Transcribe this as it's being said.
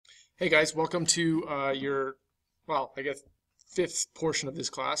Hey guys, welcome to I guess fifth portion of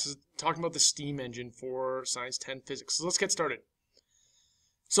this class is talking about the steam engine for Science 10 Physics. So let's get started.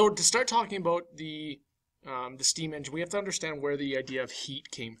 So to start talking about the steam engine, we have to understand where the idea of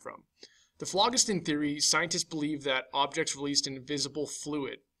heat came from. The phlogiston theory, scientists believe that objects released an invisible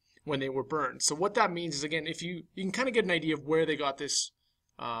fluid when they were burned. So what that means is, again, if you can kind of get an idea of where they got this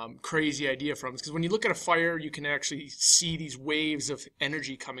crazy idea from, because when you look at a fire, you can actually see these waves of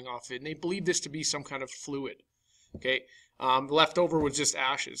energy coming off it, and they believe this to be some kind of fluid. Okay, left over was just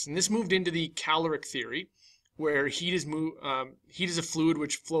ashes, and this moved into the caloric theory, where heat is a fluid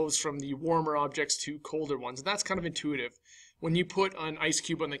which flows from the warmer objects to colder ones, and that's kind of intuitive. When you put an ice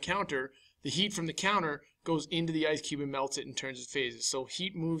cube on the counter, the heat from the counter goes into the ice cube and melts it in terms of phases. So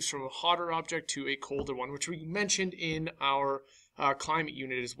heat moves from a hotter object to a colder one, which we mentioned in our climate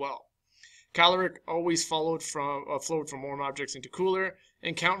unit as well. Caloric always flowed from warm objects into cooler,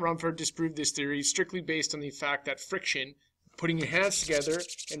 and Count Rumford disproved this theory strictly based on the fact that friction, putting your hands together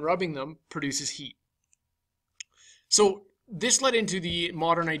and rubbing them, produces heat. So this led into the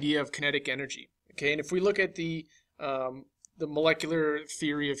modern idea of kinetic energy. Okay, and if we look at the molecular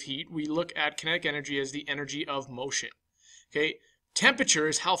theory of heat, we look at kinetic energy as the energy of motion. Okay, temperature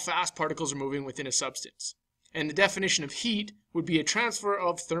is how fast particles are moving within a substance. And the definition of heat would be a transfer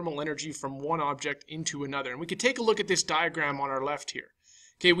of thermal energy from one object into another. And we could take a look at this diagram on our left here.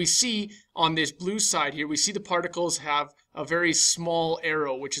 Okay, we see on this blue side here, we see the particles have a very small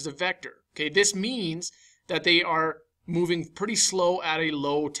arrow, which is a vector. Okay, this means that they are moving pretty slow at a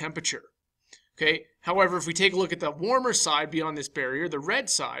low temperature. Okay, however, if we take a look at the warmer side beyond this barrier, the red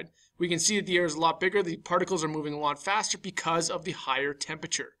side, we can see that the air is a lot bigger. The particles are moving a lot faster because of the higher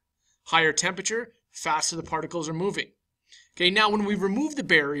temperature. Higher temperature, faster the particles are moving. Okay, now when we remove the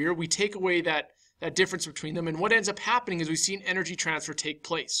barrier, we take away that difference between them, and what ends up happening is we see an energy transfer take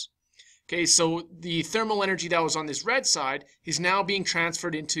place. Okay, so the thermal energy that was on this red side is now being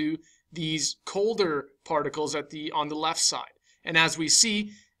transferred into these colder particles on the left side. And as we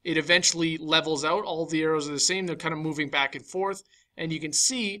see, it eventually levels out. All the arrows are the same. They're kind of moving back and forth. And you can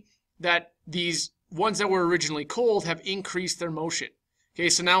see that these ones that were originally cold have increased their motion. Okay,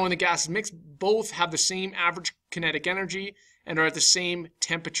 so now when the gases mix, both have the same average kinetic energy and are at the same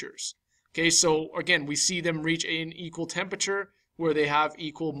temperatures. Okay, so again, we see them reach an equal temperature where they have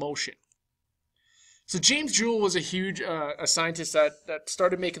equal motion. So James Joule was a scientist that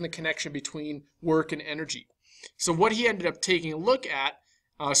started making the connection between work and energy. So what he ended up taking a look at,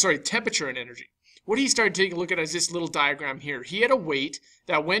 temperature and energy. What he started taking a look at is this little diagram here. He had a weight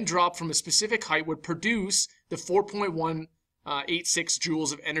that when dropped from a specific height would produce the 4.186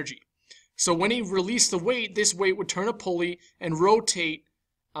 joules of energy. So when he released the weight, this weight would turn a pulley and rotate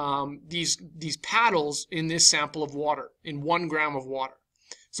these paddles in this sample of water, in 1 gram of water.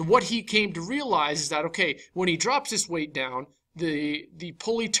 So what he came to realize is that, okay, when he drops this weight down, the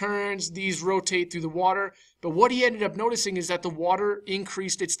pulley turns, these rotate through the water, but what he ended up noticing is that the water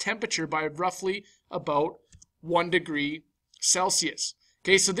increased its temperature by roughly about 1 degree Celsius.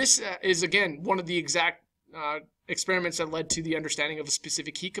 Okay, so this is, again, one of the exact experiments that led to the understanding of a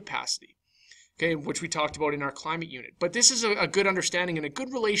specific heat capacity, okay, which we talked about in our climate unit. But this is a good understanding and a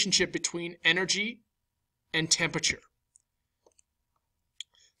good relationship between energy and temperature.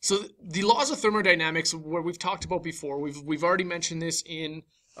 So the laws of thermodynamics, what we've talked about before, we've already mentioned this in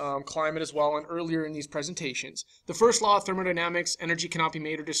climate as well and earlier in these presentations. The first law of thermodynamics, energy cannot be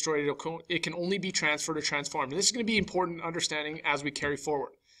made or destroyed. It can only be transferred or transformed. And this is going to be important understanding as we carry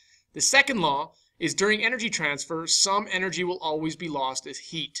forward. The second law is during energy transfer, some energy will always be lost as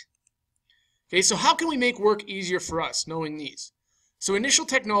heat. Okay, so how can we make work easier for us knowing these? So initial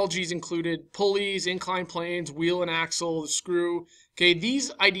technologies included pulleys, inclined planes, wheel and axle, the screw. Okay,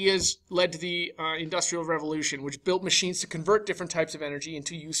 these ideas led to the Industrial Revolution, which built machines to convert different types of energy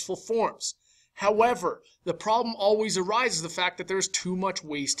into useful forms. However, the problem always arises the fact that there's too much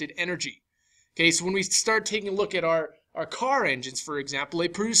wasted energy. Okay, so when we start taking a look at our car engines, for example, they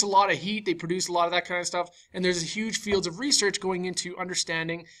produce a lot of heat, they produce a lot of that kind of stuff, and there's a huge fields of research going into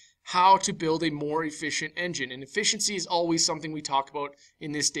understanding how to build a more efficient engine. And efficiency is always something we talk about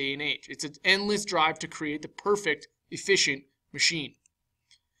in this day and age. It's an endless drive to create the perfect, efficient machine.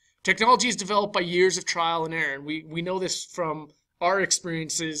 Technology is developed by years of trial and error, and we know this from our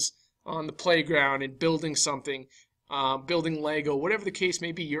experiences on the playground and building something, building Lego, whatever the case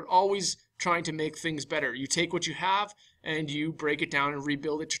may be. You're always trying to make things better. You take what you have and you break it down and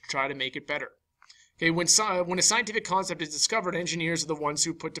rebuild it to try to make it better. Okay, when a scientific concept is discovered, engineers are the ones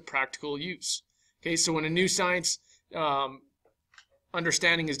who put to practical use. Okay, so when a new science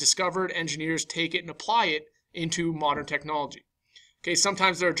understanding is discovered, engineers take it and apply it into modern technology. Okay,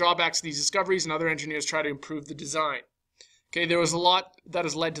 sometimes there are drawbacks to these discoveries, and other engineers try to improve the design. Okay, there was a lot that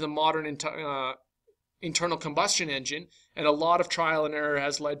has led to the modern internal combustion engine, and a lot of trial and error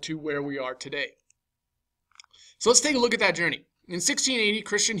has led to where we are today. So let's take a look at that journey. In 1680,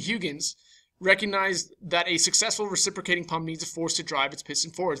 Christian Huygens recognized that a successful reciprocating pump needs a force to drive its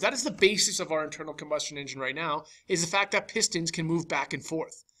piston forwards. That is the basis of our internal combustion engine right now, is the fact that pistons can move back and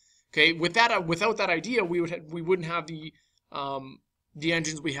forth. Okay, without that idea, we wouldn't have the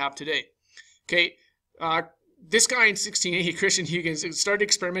engines we have today. Okay, this guy in 1680, Christian Huygens, started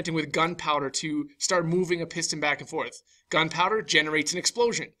experimenting with gunpowder to start moving a piston back and forth. Gunpowder generates an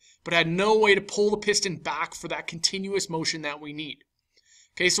explosion, but had no way to pull the piston back for that continuous motion that we need.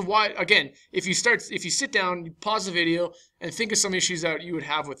 Okay, so why, again, if you sit down, you pause the video, and think of some issues that you would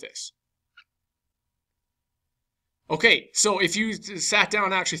have with this. Okay, so if you sat down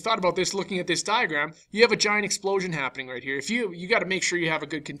and actually thought about this, looking at this diagram, you have a giant explosion happening right here. You got to make sure you have a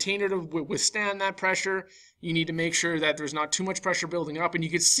good container to withstand that pressure. You need to make sure that there's not too much pressure building up, and you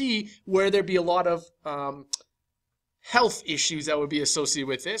can see where there'd be a lot of health issues that would be associated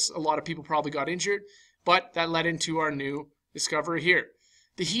with this. A lot of people probably got injured, but that led into our new discovery here.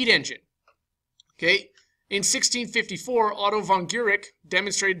 The heat engine. Okay, in 1654, Otto von Guericke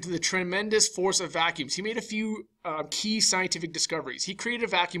demonstrated the tremendous force of vacuums. He made a few key scientific discoveries. He created a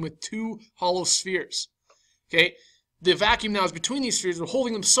vacuum with two hollow spheres. Okay, the vacuum now is between these spheres,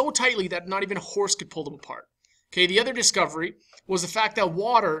 holding them so tightly that not even a horse could pull them apart. Okay, the other discovery was the fact that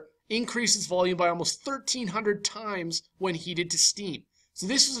water increases volume by almost 1,300 times when heated to steam. So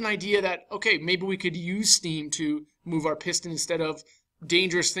this was an idea that, okay, maybe we could use steam to move our piston instead of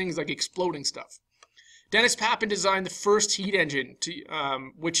dangerous things like exploding stuff. Dennis Papin designed the first heat engine,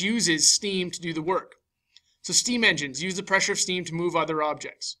 which uses steam to do the work. So steam engines use the pressure of steam to move other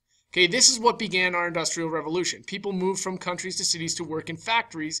objects. Okay, this is what began our industrial revolution. People moved from countries to cities to work in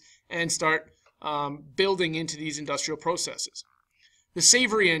factories and start building into these industrial processes. The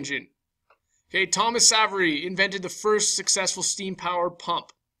Savary engine. Okay, Thomas Savary invented the first successful steam-powered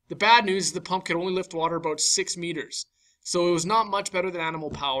pump. The bad news is the pump could only lift water about 6 meters. So it was not much better than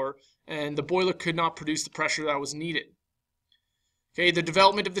animal power, and the boiler could not produce the pressure that was needed. Okay, the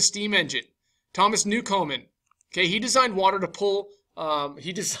development of the steam engine. Thomas Newcomen, okay, he designed water to pull, an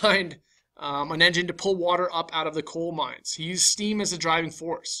engine to pull water up out of the coal mines. He used steam as a driving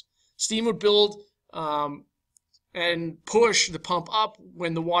force. Steam would build and push the pump up.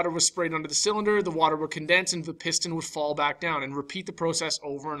 When the water was sprayed onto the cylinder, the water would condense and the piston would fall back down, and repeat the process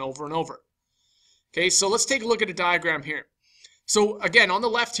over and over and over. Okay, so let's take a look at a diagram here. So again, on the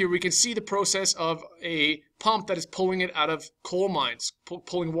left here, we can see the process of a pump that is pulling it out of coal mines,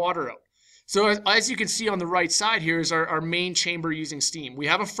 pulling water out. So as you can see on the right side here is our main chamber using steam. We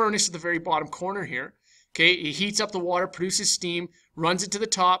have a furnace at the very bottom corner here. Okay, it heats up the water, produces steam, runs it to the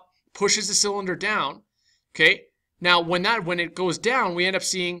top, pushes the cylinder down. Okay, now when it goes down, we end up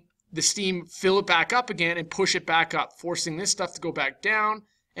seeing the steam fill it back up again and push it back up, forcing this stuff to go back down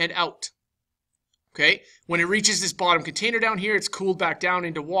and out. Okay, when it reaches this bottom container down here, it's cooled back down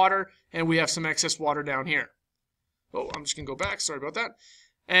into water, and we have some excess water down here. Oh, I'm just going to go back. Sorry about that.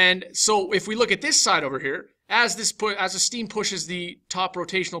 And so if we look at this side over here, as the steam pushes the top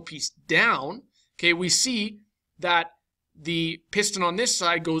rotational piece down, okay, we see that the piston on this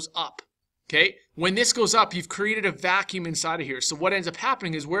side goes up. Okay, when this goes up, you've created a vacuum inside of here. So what ends up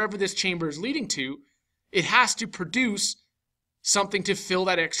happening is wherever this chamber is leading to, it has to produce something to fill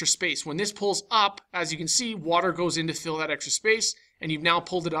that extra space. When this pulls up, as you can see, water goes in to fill that extra space, and you've now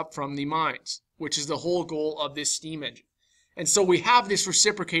pulled it up from the mines, which is the whole goal of this steam engine. And so we have this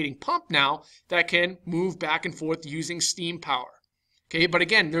reciprocating pump now that can move back and forth using steam power. Okay, but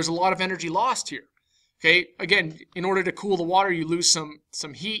again, there's a lot of energy lost here. Okay, again, in order to cool the water, you lose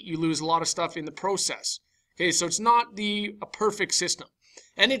some heat, you lose a lot of stuff in the process. Okay, so it's not a perfect system.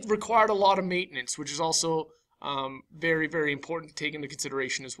 And it required a lot of maintenance, which is also very, very important to take into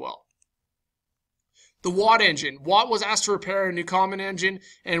consideration as well. The Watt engine. Watt was asked to repair a Newcomen engine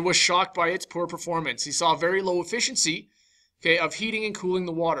and was shocked by its poor performance. He saw very low efficiency, okay, of heating and cooling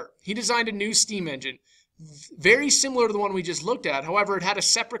the water. He designed a new steam engine, very similar to the one we just looked at. However, it had a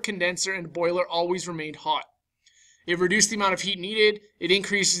separate condenser and boiler always remained hot. It reduced the amount of heat needed. It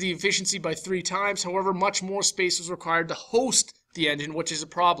increases the efficiency by 3 times. However, much more space was required to host the engine, which is a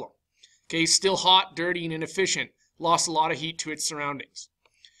problem. Okay, still hot, dirty, and inefficient. Lost a lot of heat to its surroundings.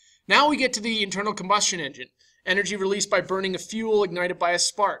 Now we get to the internal combustion engine. Energy released by burning a fuel ignited by a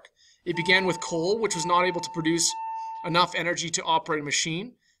spark. It began with coal, which was not able to produce enough energy to operate a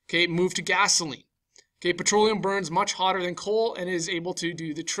machine. Okay, it moved to gasoline. Okay, petroleum burns much hotter than coal and is able to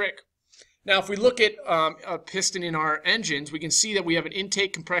do the trick. Now, if we look at a piston in our engines, we can see that we have an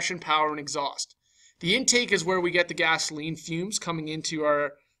intake, compression, power, and exhaust. The intake is where we get the gasoline fumes coming into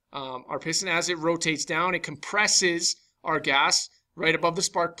our piston. As it rotates down, it compresses our gas right above the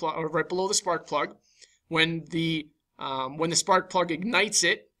spark plug, or right below the spark plug. When the spark plug ignites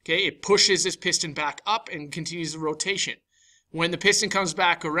it, okay, it pushes this piston back up and continues the rotation. When the piston comes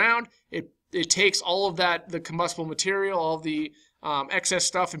back around, it takes all of the combustible material, all of the excess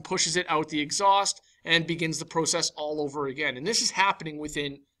stuff, and pushes it out the exhaust and begins the process all over again. And this is happening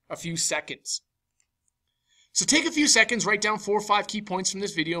within a few seconds. So take a few seconds, write down 4 or 5 key points from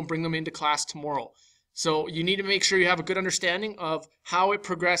this video and bring them into class tomorrow. So you need to make sure you have a good understanding of how it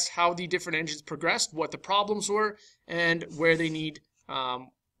progressed, how the different engines progressed, what the problems were, and where they need,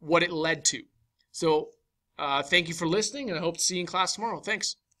 what it led to. So thank you for listening, and I hope to see you in class tomorrow.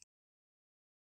 Thanks.